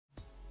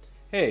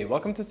Hey,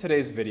 welcome to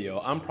today's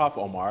video. I'm Prof.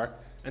 Omar,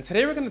 and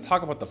today we're going to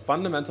talk about the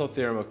Fundamental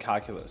Theorem of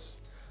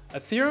Calculus,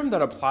 a theorem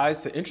that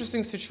applies to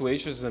interesting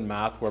situations in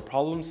math where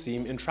problems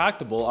seem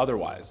intractable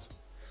otherwise.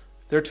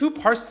 There are two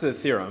parts to the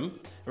theorem,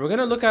 and we're going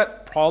to look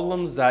at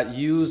problems that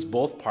use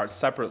both parts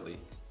separately.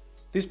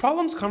 These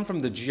problems come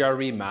from the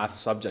GRE math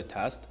subject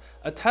test,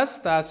 a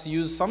test that's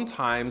used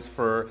sometimes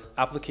for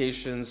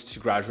applications to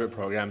graduate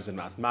programs in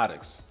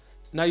mathematics.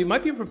 Now, you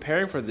might be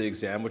preparing for the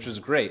exam, which is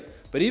great,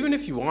 but even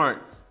if you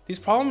aren't, these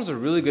problems are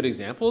really good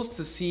examples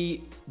to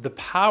see the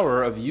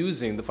power of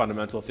using the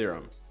fundamental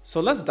theorem.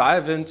 So let's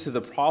dive into the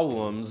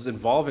problems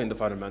involving the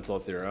fundamental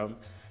theorem,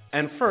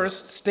 and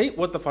first state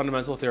what the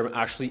fundamental theorem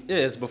actually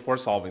is before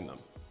solving them.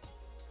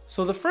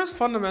 So the first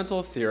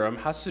fundamental theorem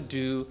has to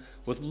do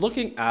with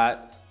looking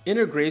at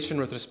integration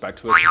with respect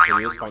to a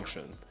continuous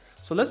function.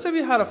 So let's say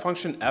we had a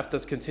function f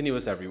that's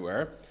continuous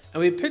everywhere,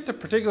 and we picked a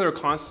particular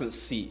constant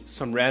c,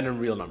 some random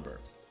real number.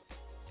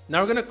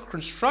 Now we're going to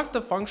construct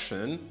a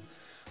function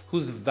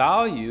whose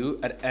value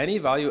at any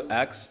value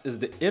x is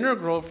the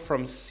integral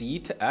from c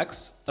to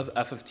x of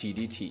f of t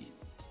dt.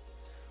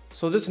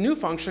 So this new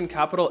function,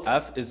 capital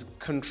F, is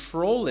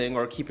controlling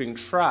or keeping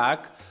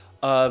track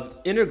of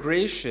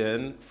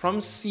integration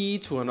from c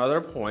to another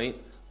point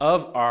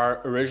of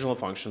our original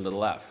function,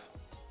 little f.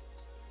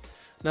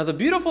 Now the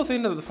beautiful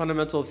thing that the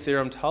fundamental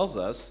theorem tells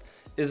us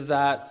is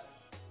that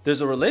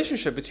there's a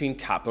relationship between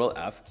capital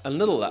F and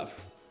little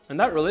f. And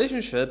that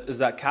relationship is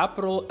that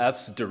capital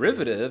F's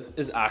derivative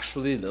is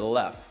actually little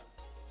f.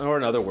 Or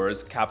in other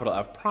words, capital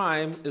F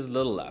prime is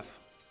little f.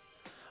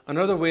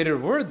 Another way to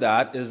word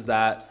that is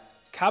that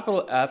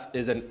capital F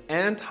is an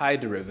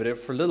antiderivative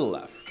for little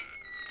f.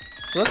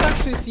 So let's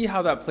actually see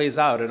how that plays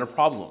out in a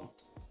problem.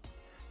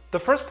 The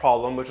first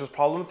problem, which is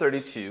problem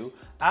 32,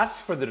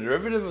 asks for the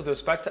derivative with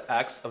respect to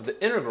x of the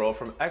integral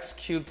from x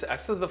cubed to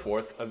x to the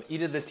fourth of e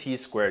to the t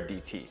squared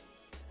dt.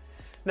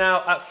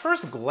 Now, at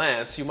first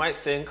glance, you might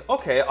think,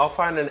 okay, I'll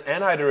find an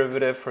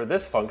antiderivative for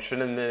this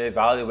function and then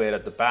evaluate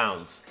at the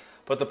bounds.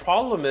 But the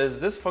problem is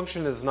this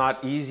function is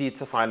not easy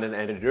to find an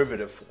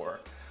antiderivative for.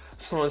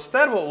 So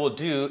instead, what we'll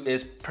do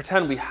is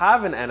pretend we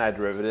have an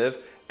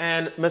antiderivative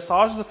and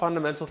massage the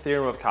fundamental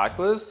theorem of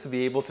calculus to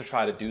be able to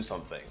try to do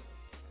something.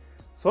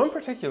 So in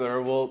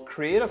particular, we'll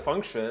create a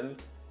function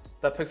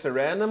that picks a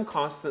random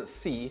constant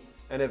c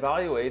and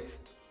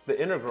evaluates the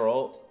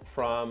integral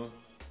from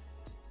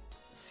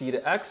c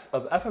to x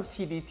of f of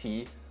t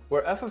dt,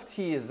 where f of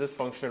t is this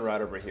function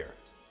right over here.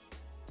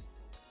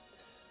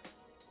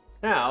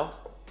 Now,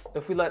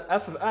 if we let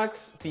f of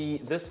x be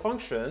this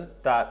function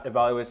that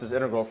evaluates this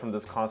integral from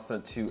this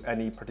constant to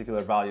any particular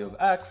value of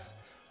x,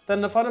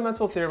 then the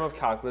fundamental theorem of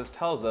calculus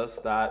tells us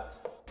that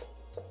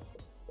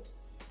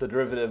the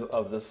derivative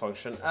of this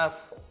function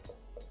f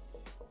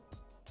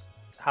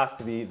has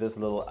to be this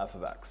little f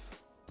of x.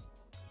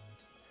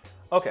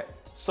 Okay.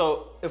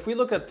 So if we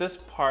look at this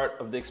part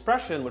of the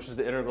expression, which is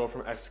the integral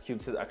from x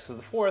cubed to x to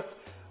the fourth,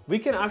 we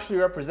can actually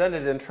represent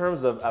it in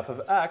terms of f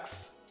of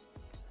x.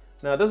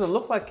 Now it doesn't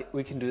look like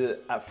we can do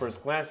it at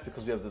first glance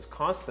because we have this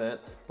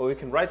constant, but we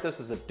can write this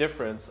as a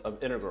difference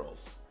of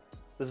integrals.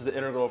 This is the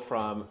integral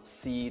from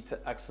c to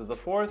x to the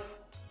fourth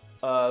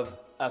of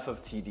f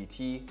of t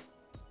dt,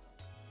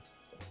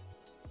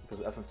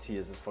 because f of t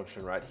is this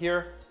function right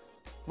here,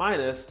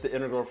 minus the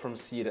integral from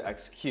c to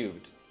x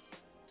cubed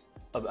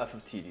of f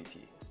of t dt.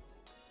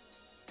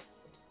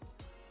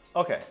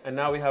 Okay, and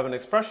now we have an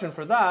expression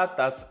for that.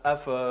 That's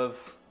f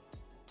of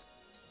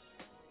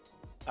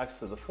x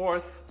to the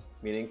fourth,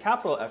 meaning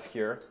capital F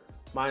here,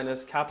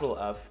 minus capital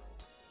F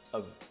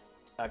of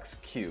x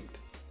cubed.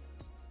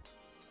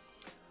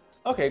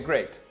 Okay,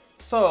 great.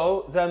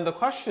 So then the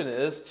question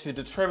is to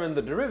determine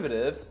the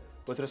derivative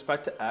with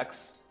respect to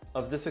x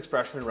of this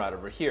expression right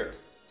over here.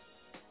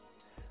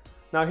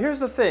 Now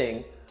here's the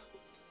thing.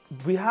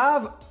 We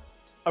have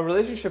a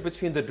relationship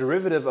between the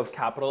derivative of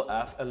capital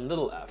F and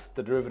little f.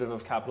 The derivative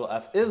of capital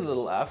F is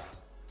little f,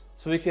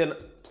 so we can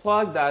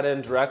plug that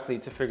in directly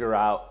to figure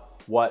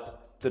out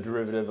what the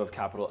derivative of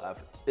capital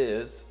F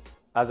is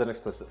as an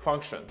explicit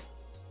function.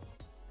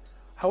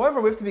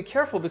 However, we have to be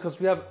careful because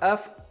we have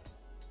f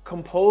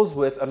composed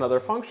with another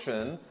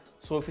function,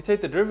 so if we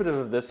take the derivative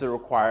of this, it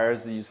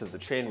requires the use of the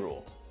chain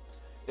rule.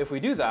 If we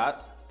do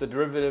that, the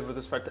derivative with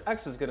respect to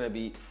x is going to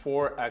be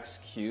 4x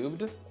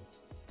cubed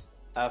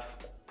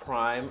f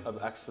prime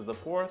of x to the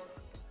fourth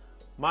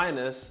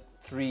minus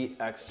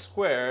 3x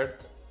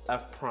squared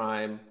f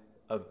prime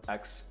of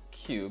x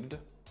cubed,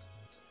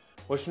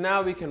 which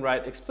now we can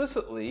write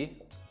explicitly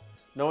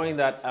knowing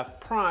that f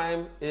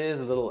prime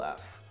is little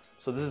f.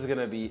 So this is going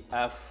to be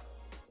f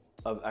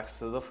of x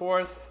to the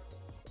fourth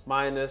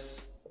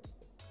minus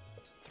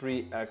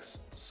 3x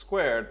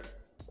squared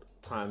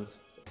times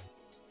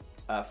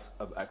f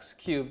of x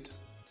cubed,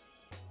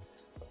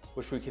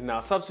 which we can now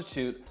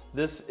substitute.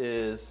 This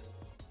is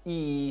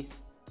e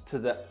to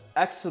the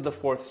x to the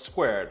fourth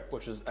squared,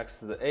 which is x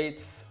to the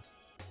eighth.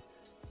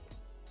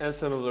 And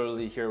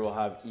similarly here we'll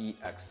have e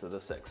x to the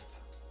sixth.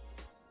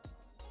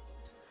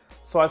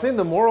 So I think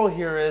the moral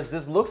here is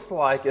this looks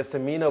like it's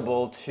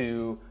amenable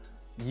to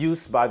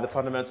use by the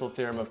fundamental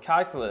theorem of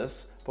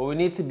calculus, but we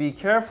need to be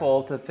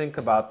careful to think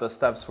about the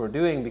steps we're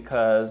doing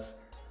because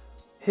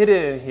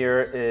hidden in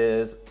here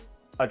is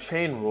a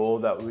chain rule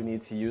that we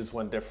need to use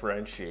when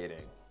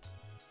differentiating.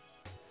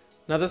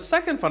 Now, the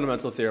second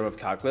fundamental theorem of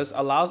calculus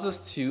allows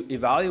us to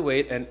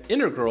evaluate an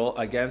integral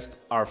against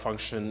our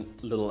function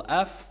little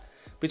f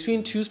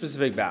between two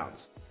specific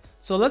bounds.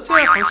 So let's say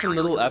our function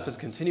little f is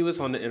continuous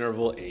on the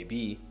interval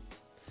ab.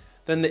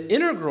 Then the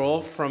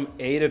integral from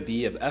a to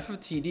b of f of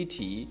t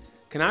dt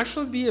can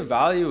actually be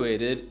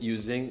evaluated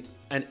using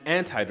an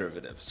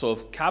antiderivative. So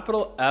if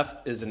capital F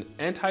is an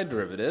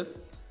antiderivative,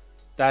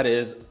 that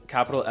is,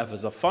 capital F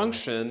is a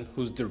function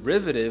whose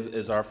derivative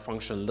is our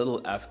function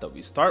little f that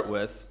we start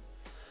with,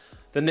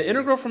 then the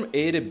integral from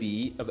a to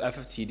b of f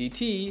of t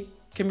dt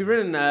can be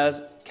written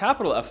as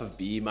capital F of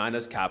b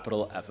minus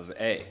capital F of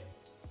a.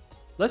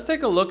 Let's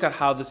take a look at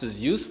how this is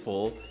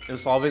useful in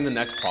solving the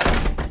next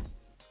problem.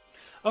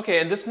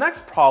 Okay, in this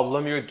next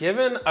problem, you're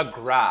given a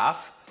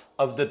graph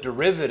of the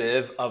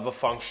derivative of a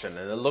function,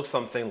 and it looks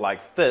something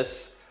like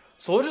this.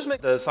 So we'll just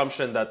make the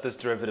assumption that this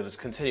derivative is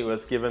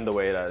continuous given the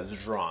way that it's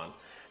drawn.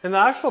 In the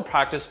actual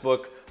practice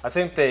book, I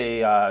think they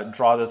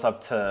draw this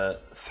up to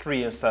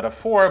 3 instead of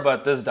 4,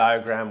 but this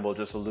diagram will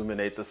just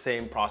illuminate the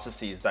same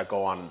processes that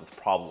go on in this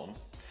problem.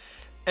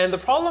 And the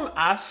problem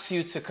asks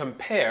you to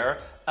compare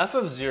f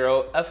of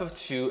 0, f of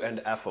 2,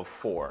 and f of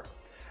 4.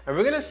 And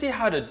we're going to see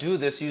how to do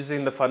this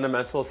using the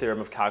fundamental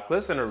theorem of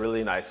calculus in a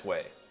really nice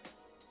way.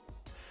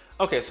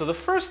 Okay, so the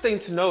first thing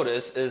to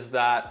notice is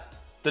that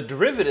the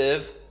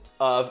derivative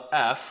of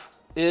f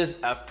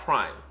is f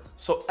prime.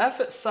 So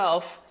f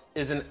itself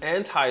is an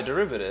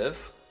antiderivative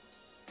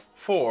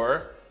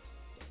for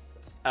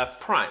f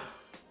prime.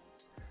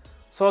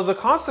 So as a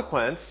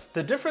consequence,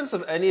 the difference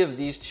of any of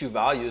these two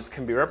values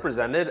can be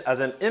represented as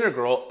an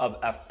integral of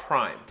f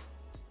prime.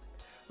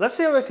 Let's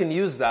see how we can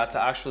use that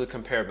to actually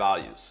compare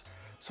values.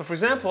 So for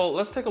example,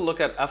 let's take a look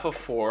at f of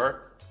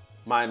 4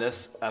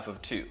 minus f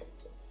of 2.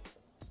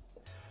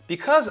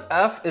 Because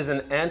f is an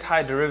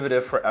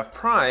antiderivative for f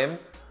prime,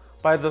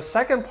 by the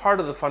second part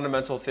of the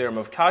fundamental theorem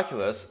of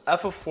calculus,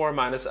 f of 4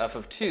 minus f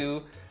of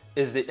 2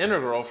 is the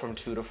integral from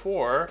 2 to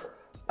 4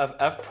 of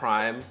f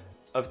prime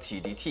of t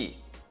dt.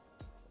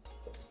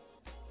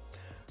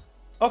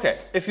 Okay,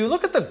 if you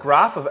look at the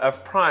graph of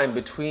f prime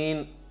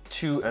between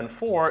 2 and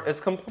 4, it's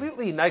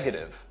completely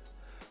negative.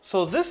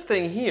 So this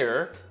thing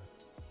here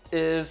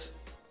is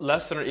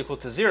less than or equal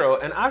to 0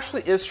 and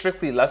actually is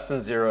strictly less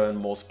than 0 in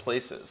most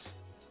places.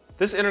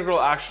 This integral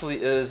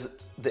actually is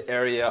the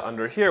area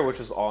under here, which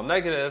is all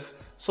negative.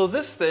 So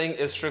this thing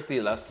is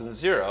strictly less than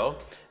 0.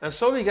 And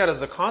so we get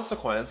as a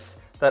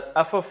consequence that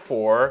f of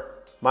 4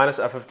 minus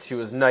f of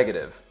 2 is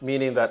negative,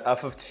 meaning that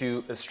f of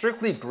 2 is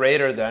strictly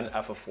greater than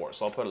f of 4.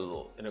 So I'll put a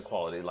little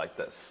inequality like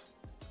this.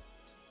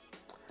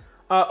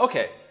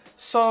 Okay,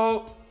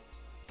 so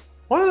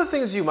one of the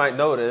things you might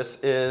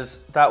notice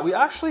is that we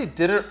actually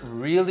didn't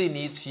really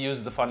need to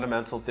use the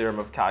fundamental theorem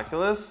of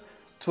calculus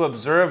to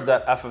observe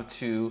that f of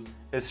 2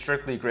 is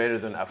strictly greater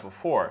than f of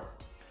 4.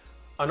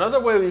 Another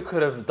way we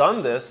could have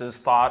done this is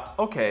thought,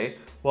 okay,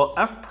 well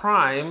f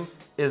prime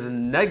is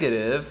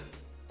negative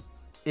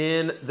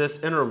in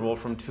this interval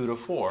from 2 to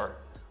 4,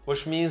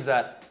 which means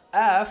that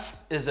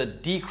f is a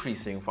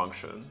decreasing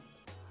function.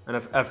 And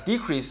if f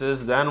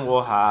decreases, then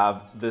we'll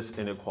have this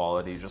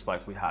inequality just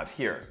like we have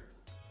here.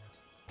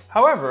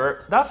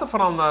 However, that's a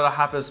phenomenon that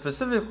happens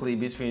specifically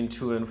between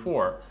 2 and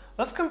 4.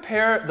 Let's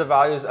compare the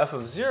values f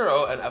of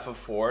 0 and f of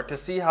 4 to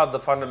see how the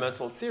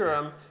fundamental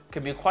theorem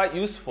can be quite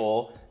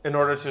useful in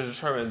order to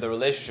determine the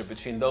relationship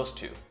between those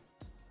two.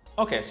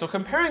 Okay, so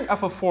comparing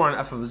f of 4 and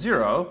f of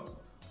 0,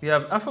 we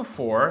have f of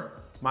 4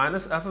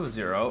 minus f of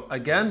 0,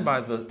 again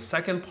by the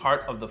second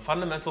part of the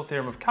fundamental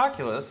theorem of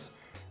calculus,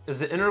 is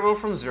the integral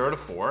from 0 to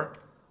 4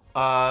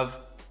 of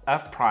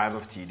f prime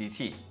of t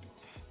dt.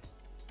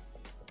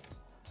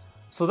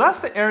 So that's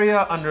the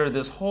area under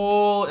this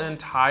whole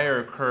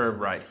entire curve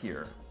right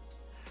here.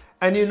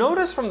 And you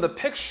notice from the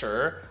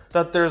picture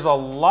that there's a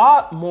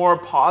lot more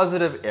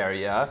positive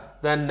area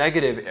than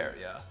negative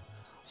area.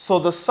 So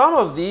the sum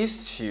of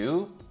these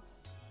two,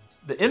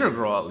 the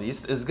integral at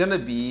least, is going to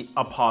be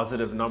a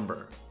positive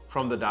number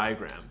from the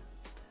diagram.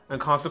 And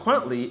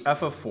consequently,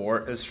 f of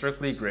 4 is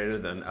strictly greater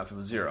than f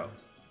of 0.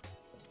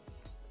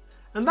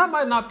 And that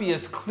might not be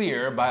as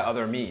clear by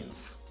other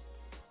means.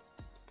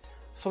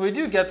 So we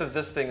do get that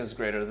this thing is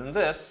greater than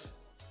this.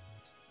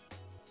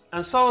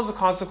 And so as a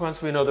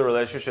consequence, we know the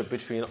relationship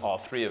between all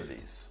three of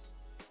these.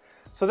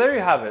 So there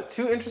you have it,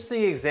 two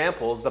interesting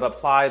examples that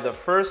apply the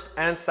first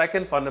and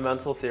second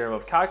fundamental theorem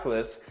of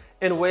calculus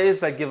in ways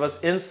that give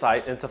us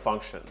insight into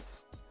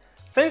functions.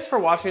 Thanks for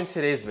watching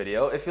today's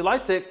video. If you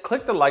liked it,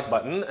 click the like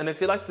button, and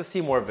if you'd like to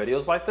see more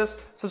videos like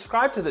this,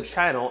 subscribe to the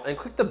channel and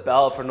click the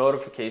bell for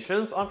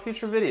notifications on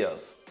future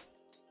videos.